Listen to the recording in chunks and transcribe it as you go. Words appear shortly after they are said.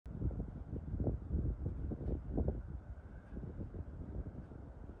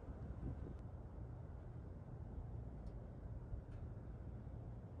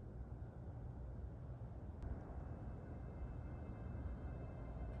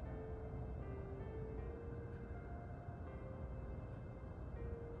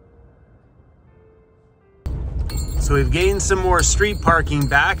So we've gained some more street parking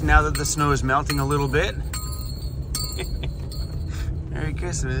back now that the snow is melting a little bit. Merry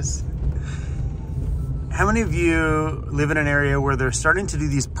Christmas. How many of you live in an area where they're starting to do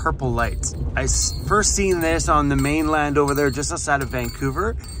these purple lights? I first seen this on the mainland over there just outside of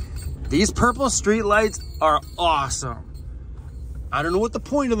Vancouver. These purple street lights are awesome. I don't know what the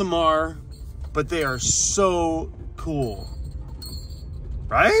point of them are, but they are so cool.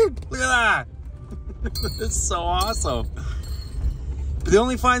 Right? Look at that. It's so awesome. But they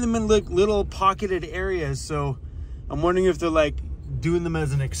only find them in like little pocketed areas, so I'm wondering if they're like doing them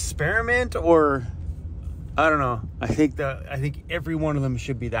as an experiment, or I don't know. I think every one of them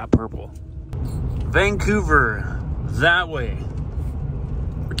should be that purple. Vancouver, that way.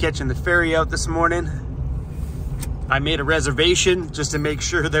 We're catching the ferry out this morning. I made a reservation just to make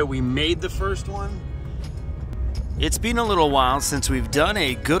sure that we made the first one. It's been a little while since we've done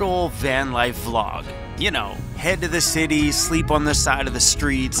a good old van life vlog. You know, head to the city, sleep on the side of the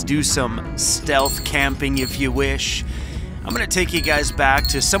streets, do some stealth camping if you wish. I'm gonna take you guys back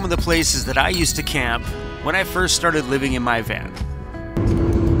to some of the places that I used to camp when I first started living in my van.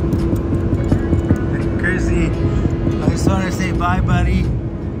 Chrissy, I just want to say bye, buddy.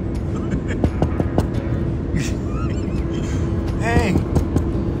 Hey,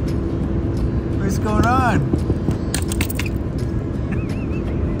 what's going on?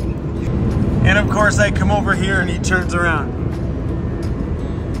 And of course I come over here and he turns around.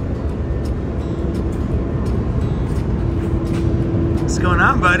 What's going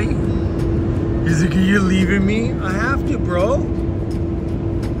on, buddy? He's like, are you leaving me? I have to, bro.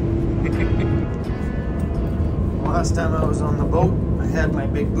 Last time I was on the boat, I had my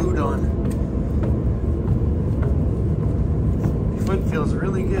big boot on. My foot feels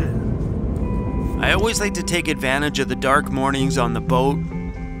really good. I always like to take advantage of the dark mornings on the boat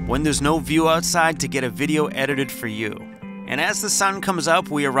when there's no view outside to get a video edited for you. And as the sun comes up,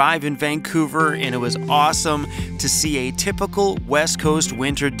 we arrive in Vancouver, and it was awesome to see a typical West Coast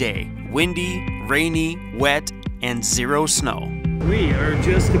winter day. Windy, rainy, wet, and zero snow. We are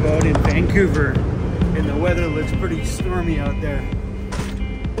just about in Vancouver, and the weather looks pretty stormy out there.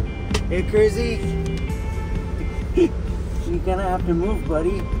 Hey, Crazy? You're gonna have to move,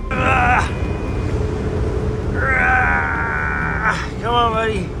 buddy. Come on,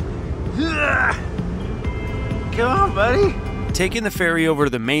 buddy. Come on, buddy. Taking the ferry over to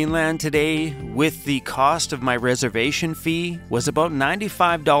the mainland today with the cost of my reservation fee was about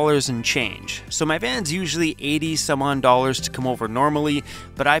 $95 and change. So my van's usually $80 some odd to come over normally,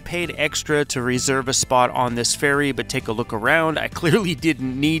 but I paid extra to reserve a spot on this ferry. But take a look around, I clearly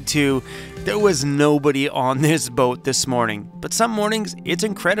didn't need to. There was nobody on this boat this morning. But some mornings, it's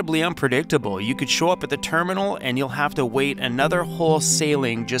incredibly unpredictable. You could show up at the terminal and you'll have to wait another whole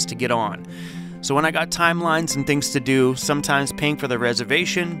sailing just to get on. So when I got timelines and things to do, sometimes paying for the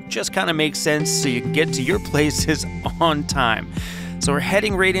reservation just kind of makes sense so you can get to your places on time. So we're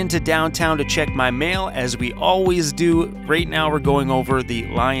heading right into downtown to check my mail, as we always do. Right now we're going over the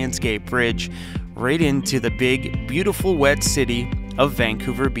Lionsgate Bridge right into the big, beautiful, wet city of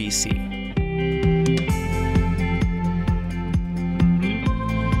Vancouver, BC.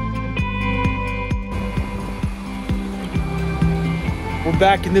 We're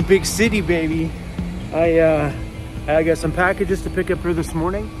back in the big city, baby. I got some packages to pick up here this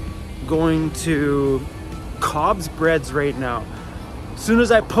morning. Going to Cobb's Breads right now. As soon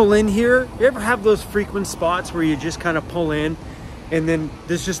as I pull in here, you ever have those frequent spots where you just kind of pull in and then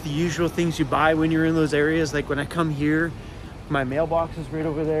there's just the usual things you buy when you're in those areas? Like when I come here, my mailbox is right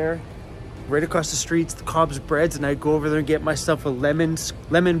over there. Right across the street's the Cobb's Breads, and I go over there and get myself a lemon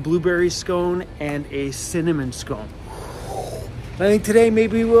blueberry scone and a cinnamon scone. I think today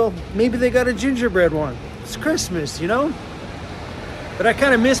maybe they got a gingerbread one. It's Christmas, you know? But I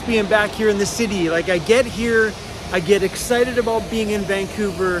kind of miss being back here in the city. Like, I get here, I get excited about being in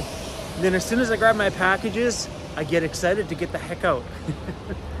Vancouver, and then as soon as I grab my packages, I get excited to get the heck out.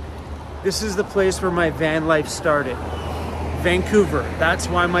 This is the place where my van life started. Vancouver. That's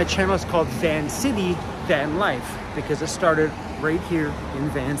why my channel is called Vancity Vanlife, because it started right here in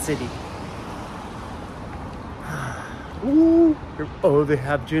Vancity. Ooh. Oh, they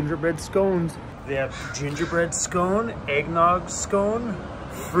have gingerbread scones. They have gingerbread scone, eggnog scone,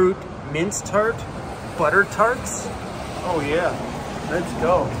 fruit mince tart, butter tarts. Oh yeah, let's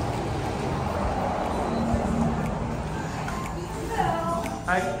go.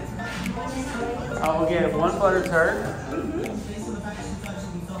 I'll get one butter tart,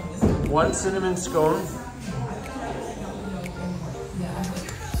 one cinnamon scone,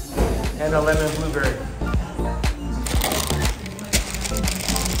 and a lemon blueberry.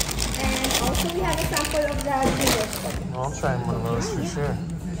 So we have a sample of the juniors. I'll try one of those for sure.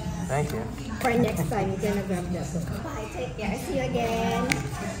 Thank you. For next time, you're gonna grab that. Bye, take care. See you again.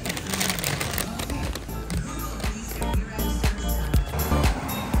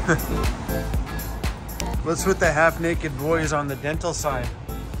 What's with the half-naked boys on the dental sign?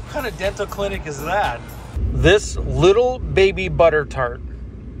 What kind of dental clinic is that? This little baby butter tart.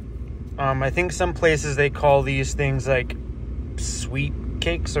 I think some places they call these things like sweet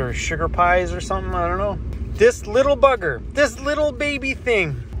cakes or sugar pies or something. I don't know. This little bugger, this little baby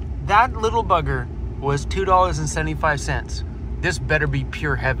thing, that little bugger was $2.75. This better be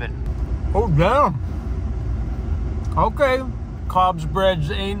pure heaven. Oh, damn. Okay. Cobb's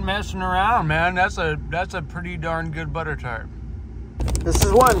Breads ain't messing around, man. That's a pretty darn good butter tart. This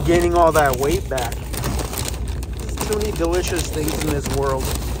is why I'm gaining all that weight back. There's too many delicious things in this world.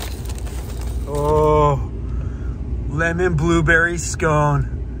 Oh, lemon blueberry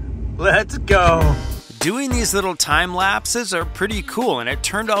scone. Let's go. Doing these little time lapses are pretty cool, and it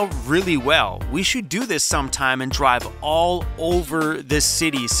turned out really well. We should do this sometime and drive all over this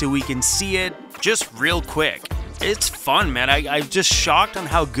city so we can see it just real quick. It's fun, man. I'm just shocked on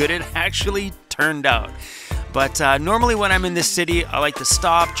how good it actually turned out. But normally when I'm in this city, I like to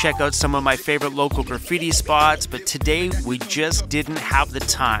stop, check out some of my favorite local graffiti spots, but today we just didn't have the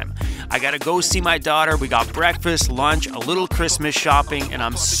time. I gotta go see my daughter. We got breakfast, lunch, a little Christmas shopping, and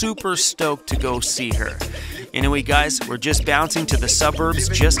I'm super stoked to go see her. Anyway, guys, we're just bouncing to the suburbs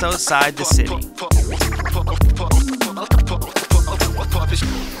just outside the city.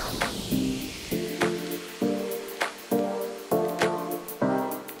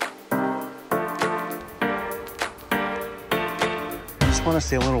 I want to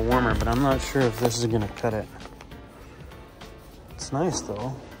stay a little warmer, but I'm not sure if this is gonna cut it. It's nice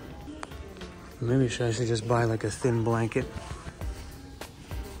though. Maybe I should just buy like a thin blanket.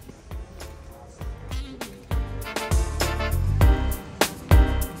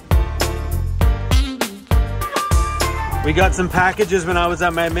 We got some packages when I was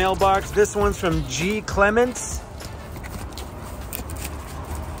at my mailbox. This one's from G. Clements.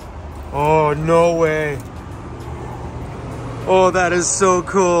 Oh, no way. Oh, that is so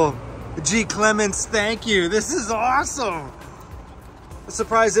cool. G. Clements, thank you. This is awesome. I'm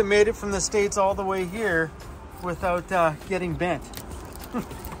surprised it made it from the States all the way here without getting bent.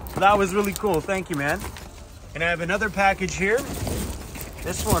 That was really cool. Thank you, man. And I have another package here.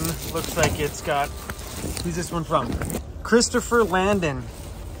 This one looks like it's got, who's this one from? Christopher Landon.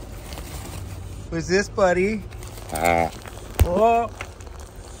 Who's this, buddy? Oh.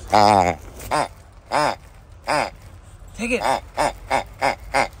 Take it.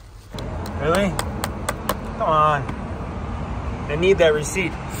 Really? Come on. I need that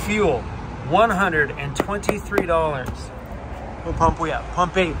receipt. Fuel, $123. What pump we at?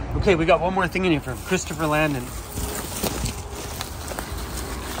 Pump 8. Okay, we got one more thing in here from Christopher Landon.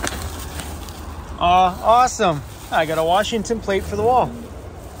 Awesome. I got a Washington plate for the wall.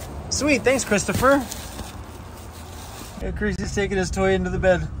 Sweet, thanks, Christopher. Hey, Cruzy's taking his toy into the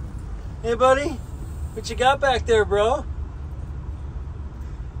bed. Hey, buddy. What you got back there, bro?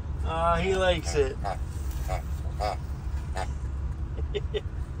 He likes it.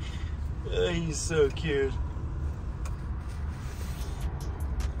 Oh, he's so cute.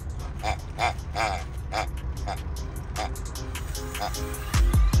 Where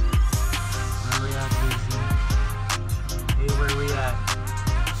we at, Cruzy? Hey, where we at?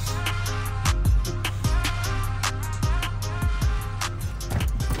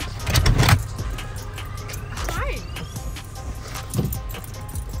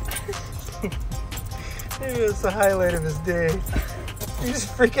 Maybe it's the highlight of his day. He's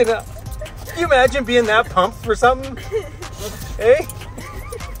freaking out. Can you imagine being that pumped for something? Hey?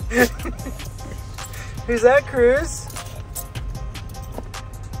 Who's that, Cruz?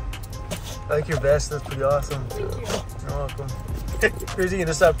 I like your vest. That's pretty awesome. Thank you. You're welcome. Cruz, you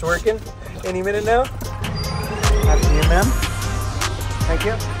gonna stop twerking any minute now? After you, ma'am. Thank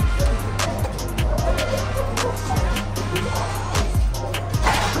you.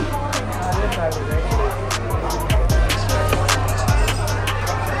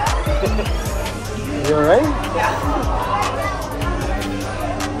 You alright? Yeah.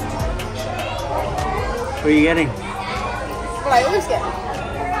 What are you getting? What I always get.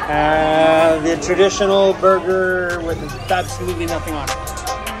 The traditional burger with absolutely nothing on it.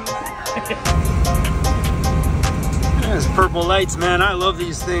 There's purple lights, man. I love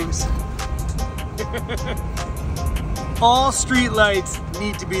these things. All street lights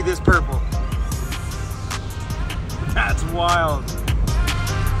need to be this purple. That's wild.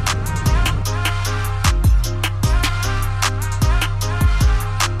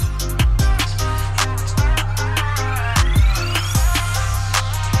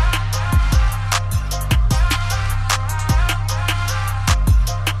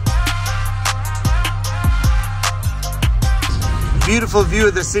 Beautiful view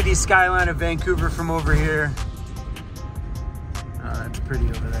of the city skyline of Vancouver from over here. Oh, that's pretty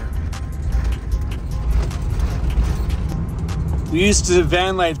over there. We used to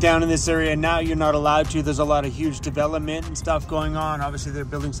van life down in this area. Now you're not allowed to. There's a lot of huge development and stuff going on. Obviously, they're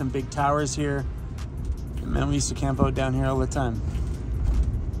building some big towers here. And man, we used to camp out down here all the time.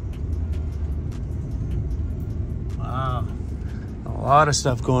 Wow. A lot of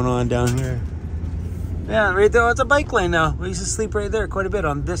stuff going on down here. Yeah, right there, it's a bike lane now. We used to sleep right there quite a bit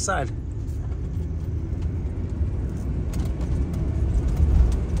on this side.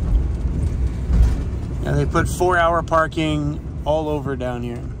 Yeah, they put 4-hour parking all over down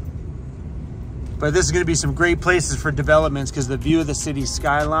here. But this is going to be some great places for developments because the view of the city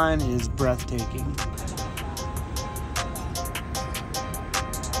skyline is breathtaking.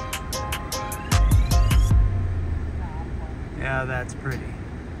 Yeah, that's pretty.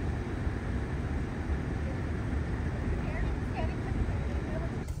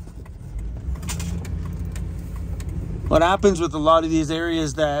 What happens with a lot of these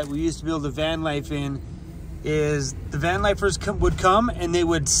areas that we used to be able to van life in is the van lifers would come and they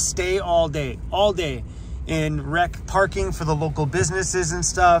would stay all day and wreck parking for the local businesses and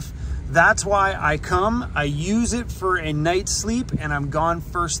stuff. That's why I come, I use it for a night's sleep, and I'm gone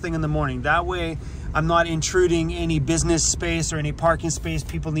first thing in the morning. That way I'm not intruding any business space or any parking space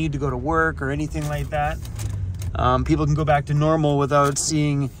people need to go to work or anything like that. People can go back to normal without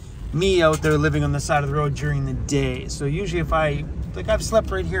seeing me out there living on the side of the road during the day. So usually I've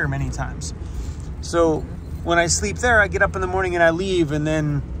slept right here many times. So when I sleep there, I get up in the morning and I leave, and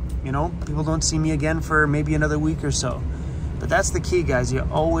then, you know, people don't see me again for maybe another week or so. But that's the key, guys. You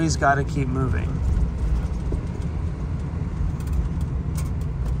always got to keep moving.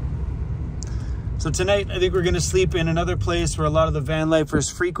 So tonight, I think we're going to sleep in another place where a lot of the van lifers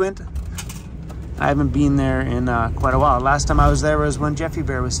frequent. I haven't been there in quite a while. Last time I was there was when Jeffy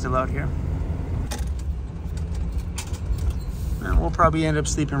Bear was still out here. And we'll probably end up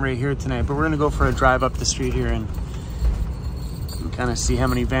sleeping right here tonight, but we're gonna go for a drive up the street here and kind of see how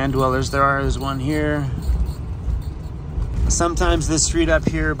many van dwellers there are. There's one here. Sometimes this street up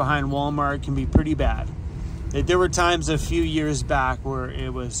here behind Walmart can be pretty bad. There were times a few years back where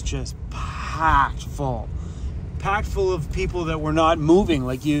it was just packed full of people that were not moving.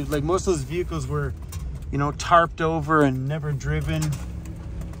 Like most of those vehicles were, you know, tarped over and never driven.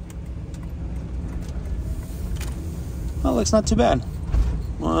 Well, looks not too bad.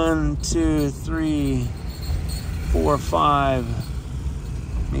 1, 2, 3, 4, 5,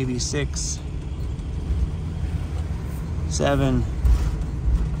 maybe 6, 7,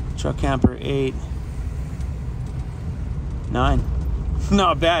 truck camper 8, 9.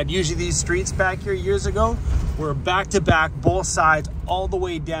 Not bad. Usually these streets back here years ago were back to back, both sides, all the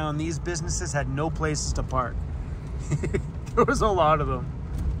way down. These businesses had no places to park. There was a lot of them.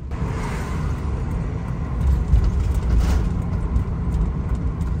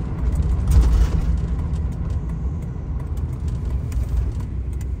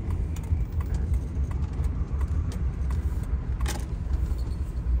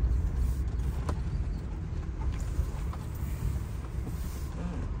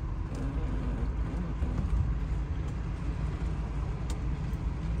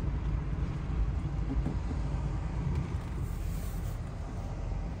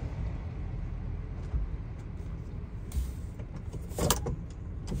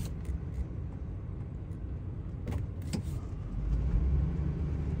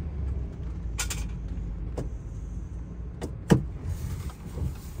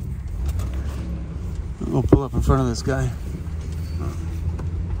 We'll pull up in front of this guy.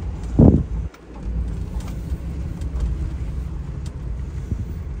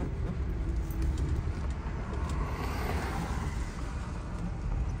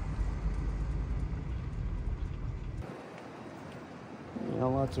 Yeah,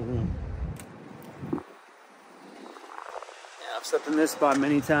 lots of room. Yeah, I've slept in this spot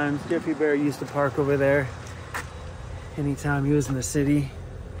many times. Jeffy Bear used to park over there anytime he was in the city.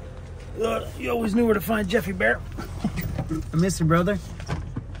 You always knew where to find Jeffy Bear. I miss you, brother.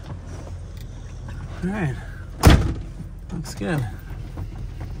 All right, looks good.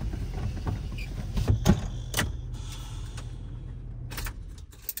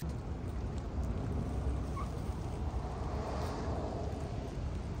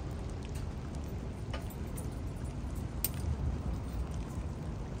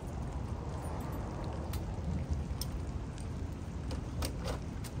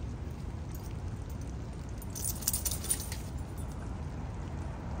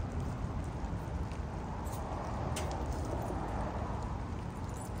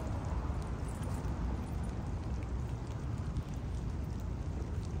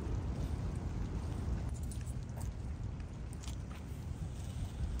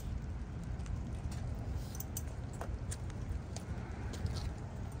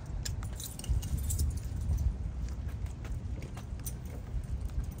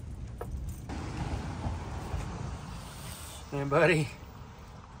 Hey, buddy.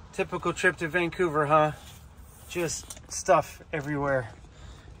 Typical trip to Vancouver, huh? Just stuff everywhere.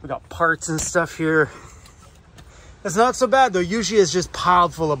 We got parts and stuff here. It's not so bad though. Usually it's just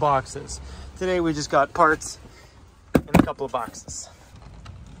piled full of boxes. Today we just got parts and a couple of boxes.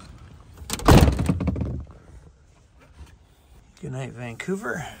 Good night,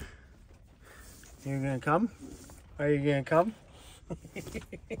 Vancouver. You're gonna come? Are you gonna come?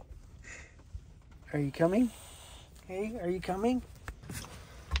 Are you coming? Hey, are you coming?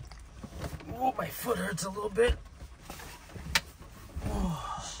 Oh, my foot hurts a little bit.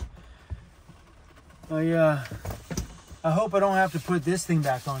 Oh. I hope I don't have to put this thing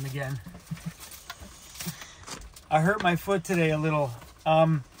back on again. I hurt my foot today a little.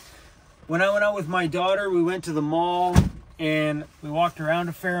 When I went out with my daughter, we went to the mall and we walked around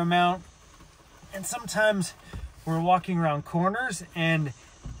a fair amount. And sometimes we're walking around corners, and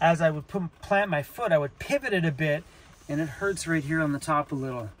as I would plant my foot, I would pivot it a bit, and it hurts right here on the top a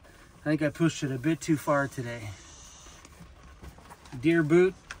little. I think I pushed it a bit too far today. Dear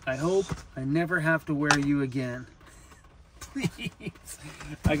boot, I hope I never have to wear you again. Please.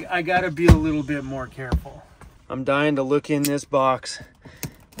 I gotta be a little bit more careful. I'm dying to look in this box.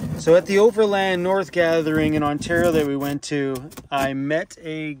 So at the Overland North Gathering in Ontario that we went to, I met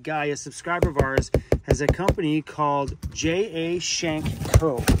a guy, a subscriber of ours, has a company called J.A. Shank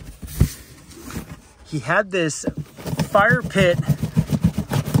Co. He had this fire pit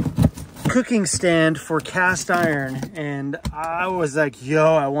cooking stand for cast iron, and I was like,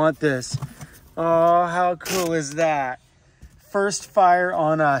 yo, I want this. Oh, how cool is that? First fire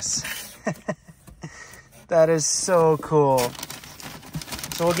on us. That is so cool.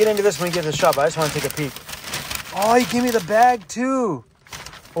 So we'll get into this when we get to the shop. I just want to take a peek. Oh, he gave me the bag too.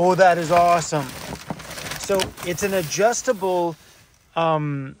 Oh, that is awesome. So it's an adjustable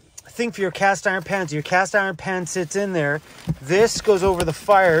thing for your cast iron pan. So your cast iron pan sits in there. This goes over the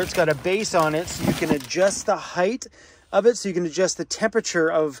fire. It's got a base on it, so you can adjust the height of it. So you can adjust the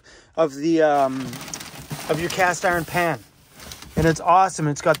temperature of your cast iron pan. And it's awesome.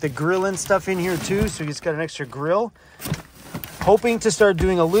 It's got the grill and stuff in here too. So it's got an extra grill. Hoping to start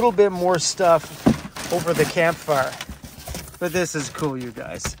doing a little bit more stuff over the campfire. But this is cool, you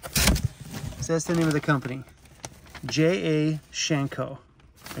guys. So that's the name of the company. J.A. Shanko.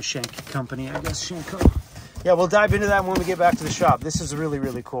 A Shank company, I guess. Shanko. Yeah, we'll dive into that when we get back to the shop. This is really,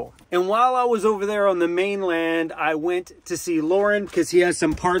 really cool. And while I was over there on the mainland, I went to see Lauren because he has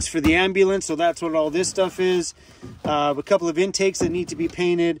some parts for the ambulance. So that's what all this stuff is. A couple of intakes that need to be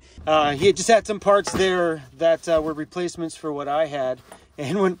painted. He had just had some parts there that were replacements for what I had.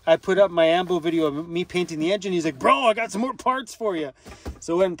 And when I put up my ambo video of me painting the engine, he's like, bro, I got some more parts for you.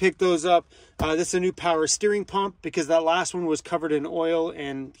 So I went and picked those up. This is a new power steering pump because that last one was covered in oil,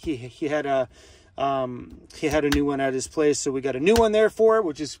 and he had a new one at his place. So we got a new one there for it,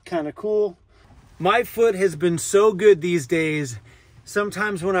 which is kind of cool. My foot has been so good these days.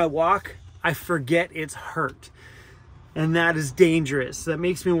 Sometimes when I walk, I forget it's hurt. And that is dangerous. That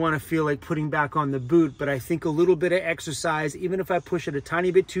makes me want to feel like putting back on the boot. But I think a little bit of exercise, even if I push it a tiny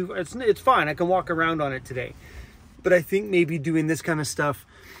bit too, it's fine. I can walk around on it today. But I think maybe doing this kind of stuff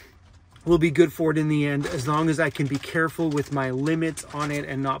will be good for it in the end, as long as I can be careful with my limits on it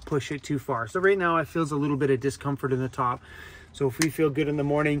and not push it too far. So right now it feels a little bit of discomfort in the top. So if we feel good in the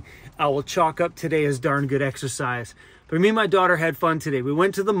morning, I will chalk up today as darn good exercise. But me and my daughter had fun today. We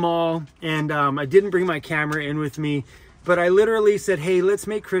went to the mall, and I didn't bring my camera in with me, but I literally said, hey, let's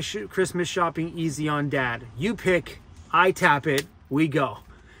make Christmas shopping easy on Dad. You pick, I tap it, we go.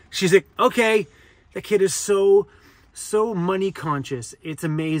 She's like, okay. The kid is so money conscious. It's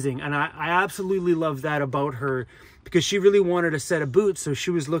amazing. And I absolutely love that about her, because she really wanted a set of boots. So she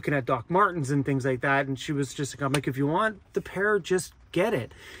was looking at Doc Martens and things like that. And she was just like, I'm like, if you want the pair, just get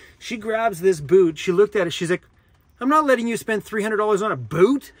it. She grabs this boot. She looked at it. She's like, I'm not letting you spend $300 on a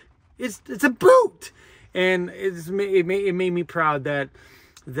boot. It's a boot. And it made me proud that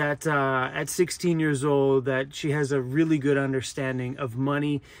at 16 years old, that she has a really good understanding of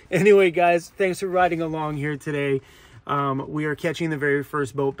money. Anyway, guys, thanks for riding along here today. We are catching the very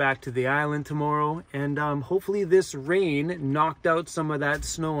first boat back to the island tomorrow, and hopefully this rain knocked out some of that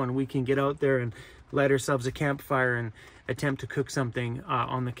snow and we can get out there and light ourselves a campfire and attempt to cook something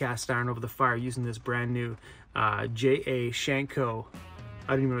on the cast iron over the fire using this brand new J.A. Shanko.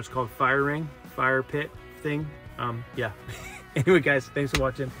 I don't even know what it's called, fire pit thing. Yeah. Anyway, guys, thanks for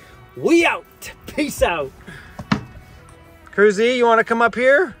watching. We out. Peace out. Cruzy, you want to come up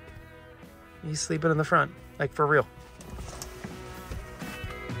here? He's sleeping in the front, like for real.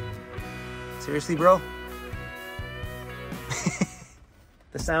 Seriously, bro?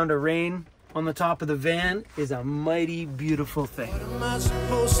 The sound of rain on the top of the van is a mighty beautiful thing. What am I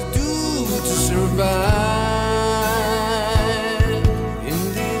supposed to do to survive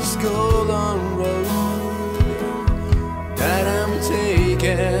in this golden road?